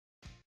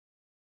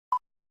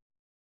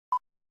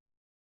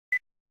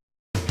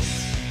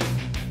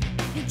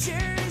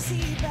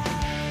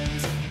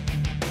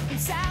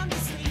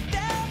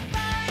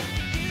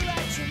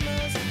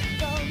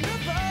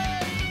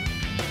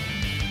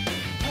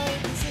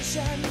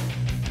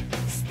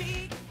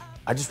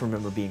I just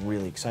remember being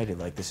really excited,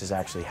 like this is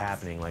actually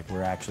happening, like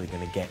we're actually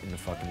gonna get in the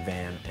fucking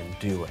van and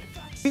do it.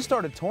 We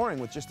started touring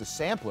with just a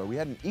sampler. We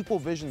had an Equal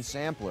Vision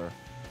sampler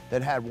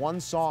that had one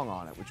song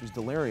on it, which was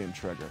Delirium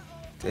Trigger.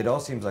 It all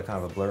seems like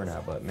kind of a blur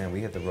now, but man, we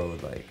hit the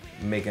road like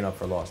making up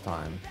for lost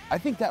time. I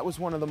think that was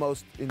one of the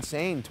most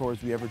insane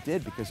tours we ever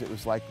did because it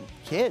was like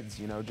kids,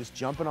 you know, just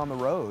jumping on the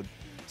road,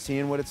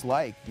 seeing what it's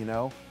like, you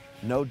know.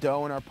 No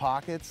dough in our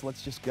pockets,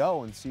 let's just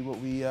go and see what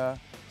we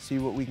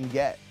can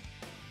get.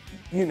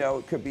 You know,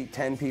 it could be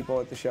 10 people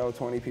at the show,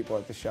 20 people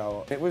at the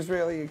show. It was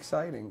really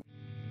exciting.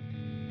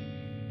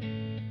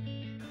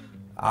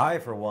 I,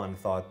 for one,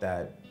 thought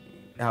that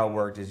how it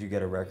worked is you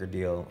get a record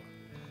deal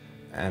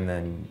and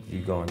then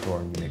you go on tour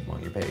and you make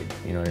money, you're paid.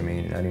 You know what I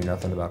mean? I knew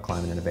nothing about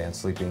climbing in a van,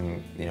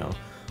 sleeping, you know,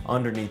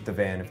 underneath the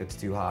van if it's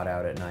too hot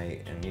out at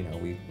night. And, you know,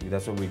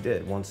 that's what we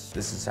did. Once,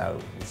 this is how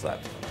we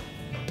slept.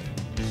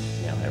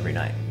 You know, every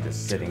night,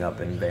 just sitting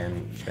up in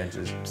van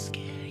benches.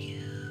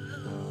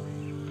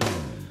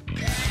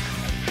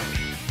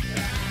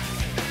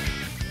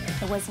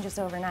 It wasn't just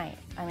overnight.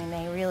 I mean,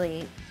 they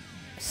really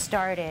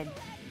started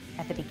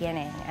at the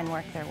beginning and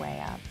worked their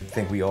way up. I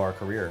think we owe our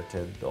career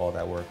to all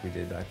that work we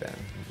did back then.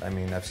 I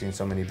mean, I've seen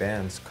so many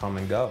bands come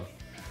and go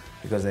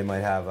because they might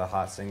have a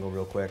hot single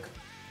real quick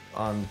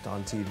on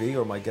TV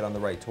or might get on the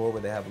right tour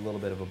where they have a little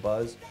bit of a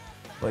buzz.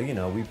 But, you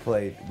know,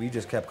 we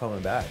just kept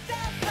coming back.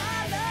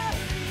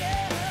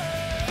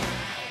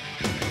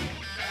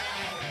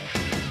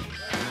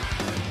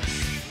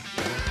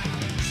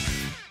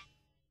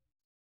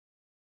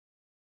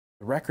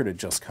 The record had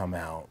just come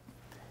out,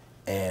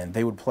 and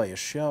they would play a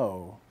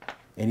show,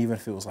 and even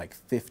if it was like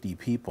 50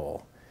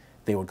 people,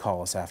 they would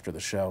call us after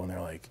the show, and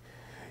they're like,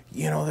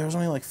 you know, there was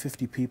only like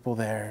 50 people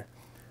there,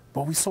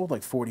 but we sold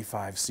like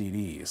 45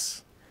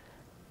 CDs.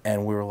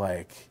 And we were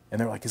like, and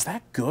they're like, is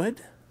that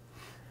good?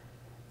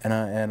 And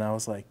I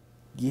was like,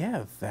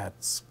 yeah,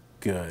 that's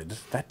good.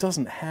 That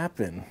doesn't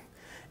happen.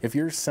 If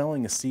you're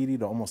selling a CD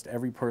to almost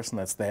every person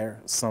that's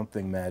there,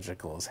 something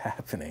magical is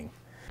happening.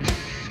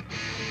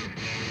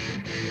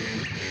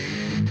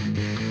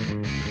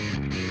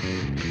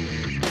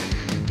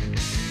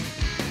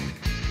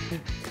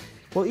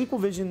 Well, Equal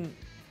Vision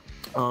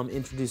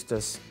introduced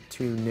us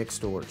to Nick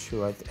Storch,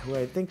 who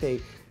I think they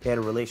had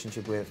a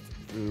relationship with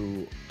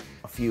through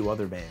a few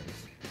other bands.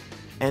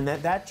 And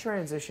that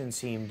transition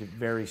seemed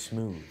very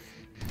smooth.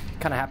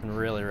 Kind of happened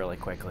really, really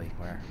quickly,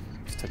 where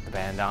we just took the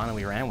band on and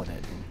we ran with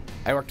it.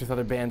 I worked with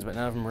other bands, but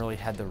none of them really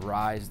had the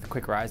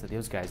quick rise that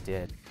those guys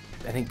did.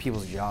 I think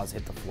people's jaws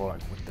hit the floor.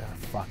 What the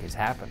fuck is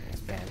happening?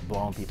 This band's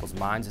blowing people's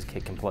minds. This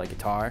kid can play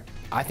guitar.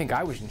 I think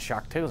I was in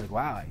shock too. I was like,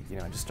 wow, you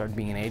know, I just started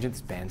being an agent.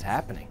 This band's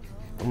happening.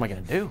 What am I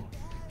gonna do?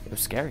 It was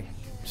scary.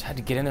 Just had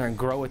to get in there and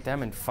grow with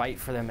them and fight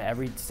for them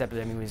every step of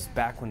it. I mean, it was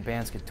back when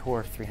bands could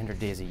tour 300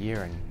 days a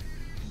year and,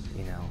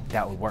 you know,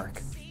 that would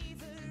work.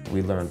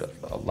 We learned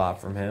a lot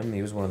from him.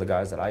 He was one of the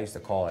guys that I used to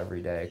call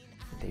every day.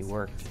 They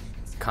worked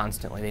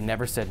constantly. They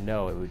never said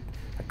no.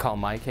 I'd call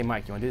Mike, hey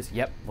Mike, you wanna do this?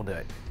 Yep, we'll do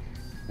it.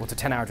 Well, it's a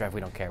 10-hour drive,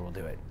 we don't care, we'll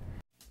do it.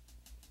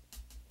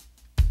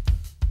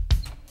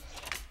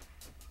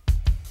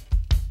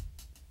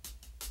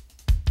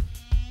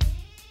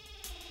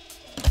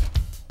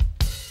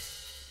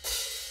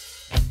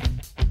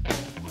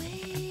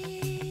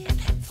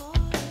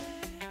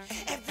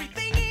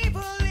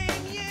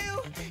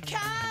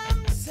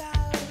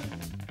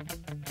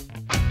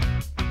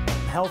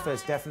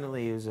 Hellfest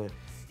definitely is a,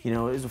 you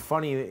know, it was a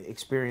funny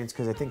experience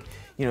because I think,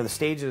 you know, the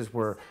stages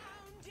were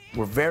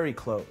very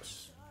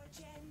close.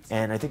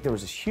 And I think there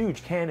was this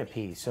huge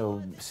canopy,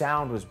 so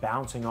sound was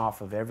bouncing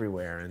off of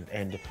everywhere.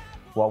 And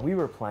while we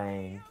were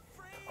playing,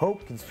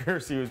 Hope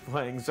Conspiracy was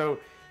playing. So,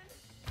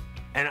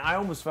 and I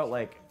almost felt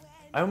like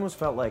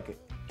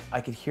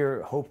I could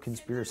hear Hope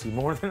Conspiracy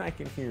more than I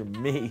could hear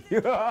me.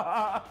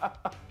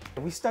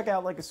 We stuck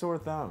out like a sore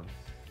thumb.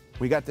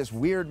 We got this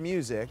weird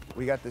music.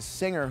 We got this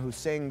singer who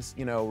sings,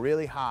 you know,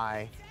 really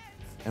high,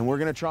 and we're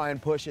gonna try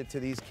and push it to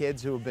these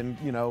kids who have been,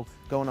 you know,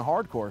 going to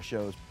hardcore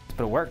shows.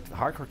 But it worked. The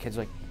hardcore kids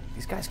were like,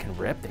 these guys can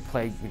rip. They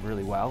play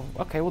really well.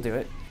 Okay, we'll do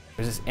it.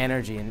 There's this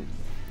energy, and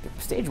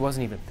the stage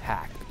wasn't even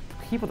packed.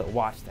 The people that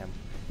watched them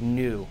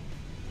knew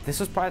this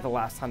was probably the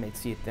last time they'd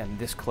see them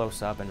this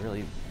close up and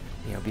really,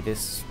 you know,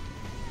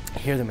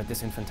 hear them at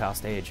this infantile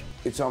stage.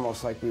 It's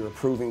almost like we were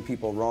proving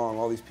people wrong,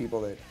 all these people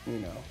that, you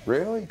know,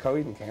 really?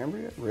 Coheed and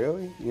Cambria?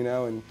 Really? You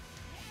know, and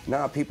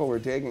now people were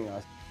digging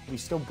us. We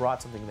still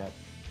brought something that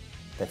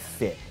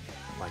fit.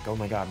 Like, oh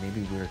my God,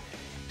 maybe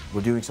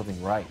we're doing something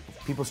right.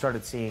 People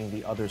started seeing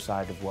the other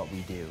side of what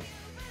we do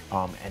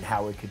and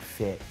how it could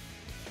fit.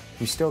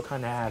 We still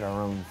kind of had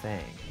our own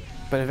thing.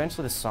 But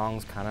eventually the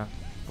songs kind of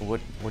what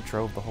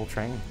drove the whole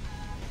train.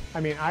 I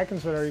mean, I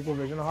consider Equal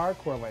Vision a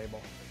hardcore label.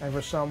 And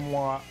for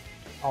somewhat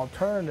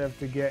alternative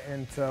to get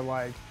into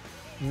like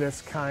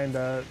this kind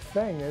of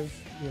thing is,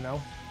 you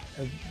know,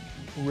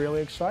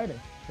 really exciting.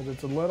 Because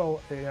it's a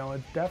little, you know,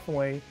 it's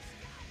definitely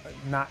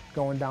not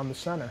going down the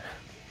center.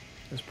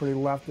 It's pretty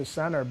left of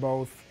center,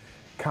 both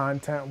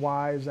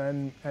content-wise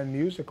and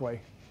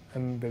musically.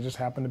 and they just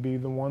happen to be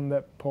the one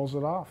that pulls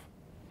it off.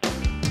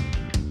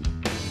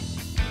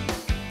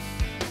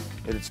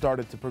 It had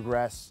started to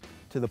progress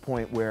to the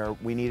point where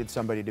we needed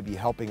somebody to be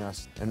helping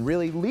us and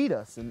really lead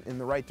us in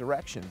the right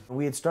direction.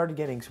 We had started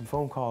getting some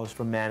phone calls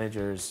from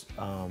managers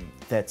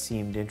that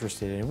seemed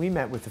interested, and we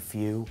met with a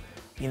few.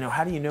 You know,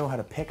 how do you know how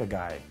to pick a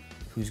guy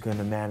who's going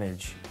to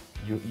manage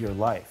your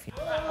life?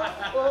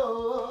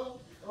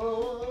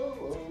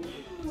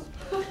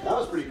 That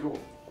was pretty cool.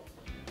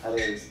 I think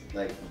it's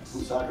like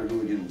soccer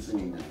hooligan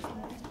singing now.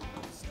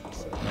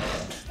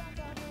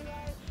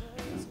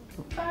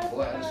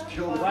 Boy, I just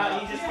killed it. Wow,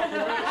 he just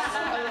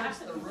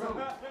silenced the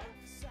room.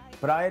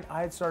 But I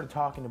had started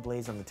talking to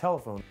Blaze on the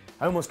telephone.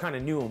 I almost kind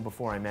of knew him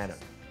before I met him.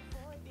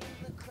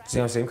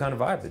 Same kind of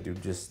vibe. The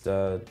dude just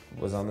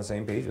was on the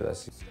same page with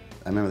us.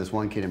 I remember this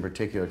one kid in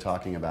particular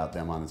talking about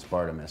them on the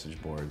Sparta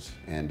message boards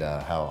and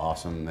how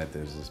awesome that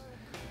there's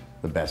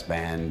the best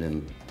band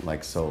in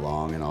like so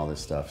long and all this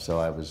stuff. So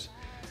I was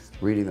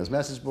reading those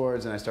message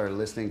boards and I started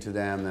listening to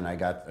them, and I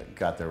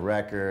got their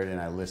record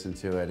and I listened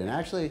to it. And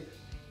actually,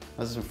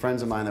 there was some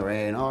friends of mine that were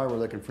A&R, were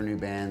looking for new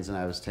bands, and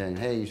I was saying,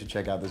 hey, you should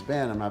check out this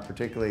band. I'm not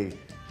particularly,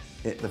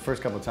 the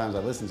first couple of times I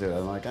listened to it,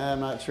 I'm like, I'm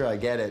not sure I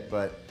get it,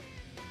 but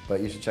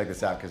you should check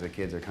this out because the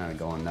kids are kind of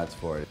going nuts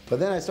for it. But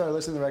then I started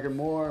listening to the record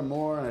more and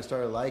more, and I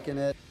started liking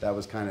it. That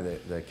was kind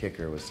of the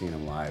kicker, was seeing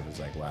them live. It was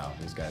like, wow,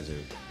 these guys are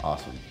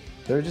awesome.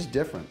 They're just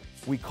different.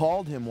 We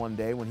called him one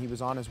day when he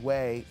was on his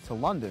way to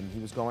London.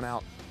 He was going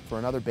out for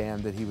another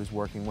band that he was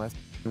working with.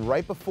 And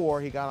right before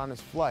he got on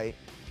his flight,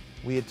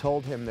 we had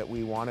told him that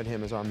we wanted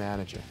him as our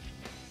manager.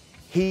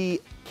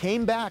 He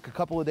came back a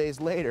couple of days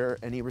later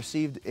and he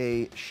received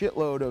a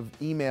shitload of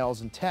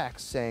emails and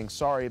texts saying,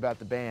 sorry about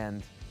the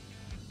band,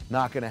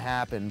 not gonna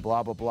happen,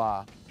 blah, blah,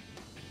 blah.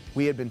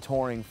 We had been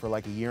touring for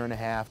like a year and a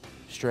half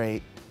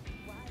straight.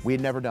 We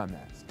had never done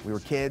that. We were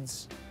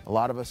kids. A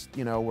lot of us,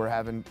 you know, were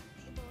having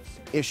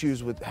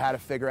issues with how to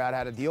figure out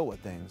how to deal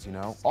with things, you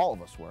know? All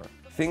of us were.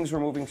 Things were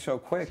moving so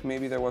quick,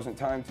 maybe there wasn't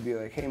time to be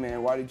like, hey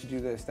man, why did you do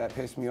this? That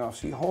pissed me off.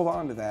 So you hold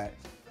on to that.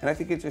 And I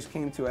think it just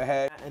came to a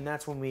head. And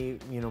that's when we,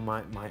 you know,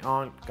 my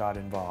aunt got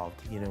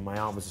involved. You know, my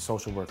aunt was a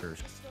social worker.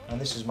 And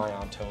this is my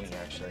Aunt Tony,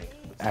 actually.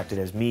 Acted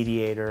as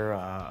mediator,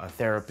 a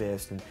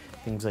therapist, and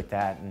things like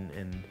that.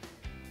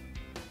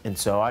 And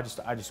so I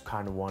just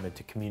kind of wanted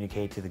to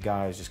communicate to the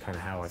guys just kind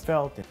of how I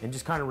felt and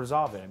just kind of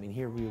resolve it. I mean,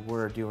 here we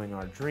were doing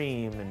our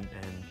dream, and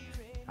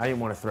I didn't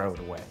want to throw it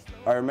away.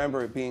 I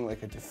remember it being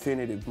like a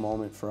definitive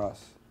moment for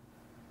us.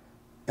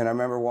 And I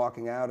remember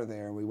walking out of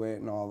there, and we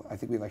went and all, I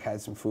think we like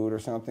had some food or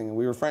something, and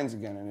we were friends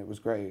again, and it was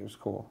great, it was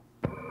cool.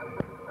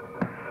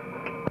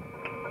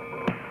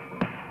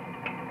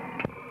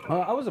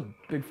 I was a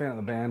big fan of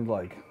the band.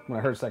 Like, when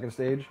I heard Second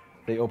Stage,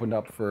 they opened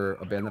up for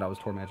a band that I was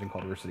tour managing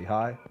called River City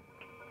High.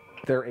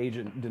 Their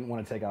agent didn't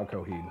want to take out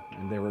Coheed,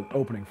 and they were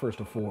opening first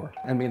of four.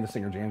 And me and the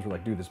singer James were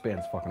like, dude, this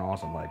band's fucking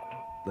awesome, like,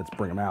 let's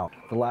bring them out.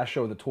 The last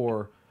show of the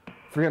tour,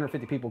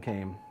 350 people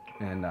came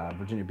in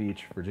Virginia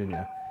Beach,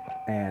 Virginia,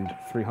 and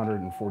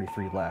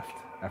 343 left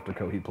after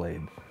Coheed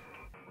played.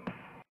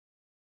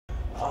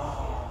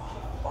 Oh,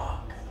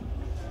 fuck.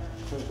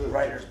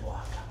 Writer's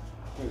block.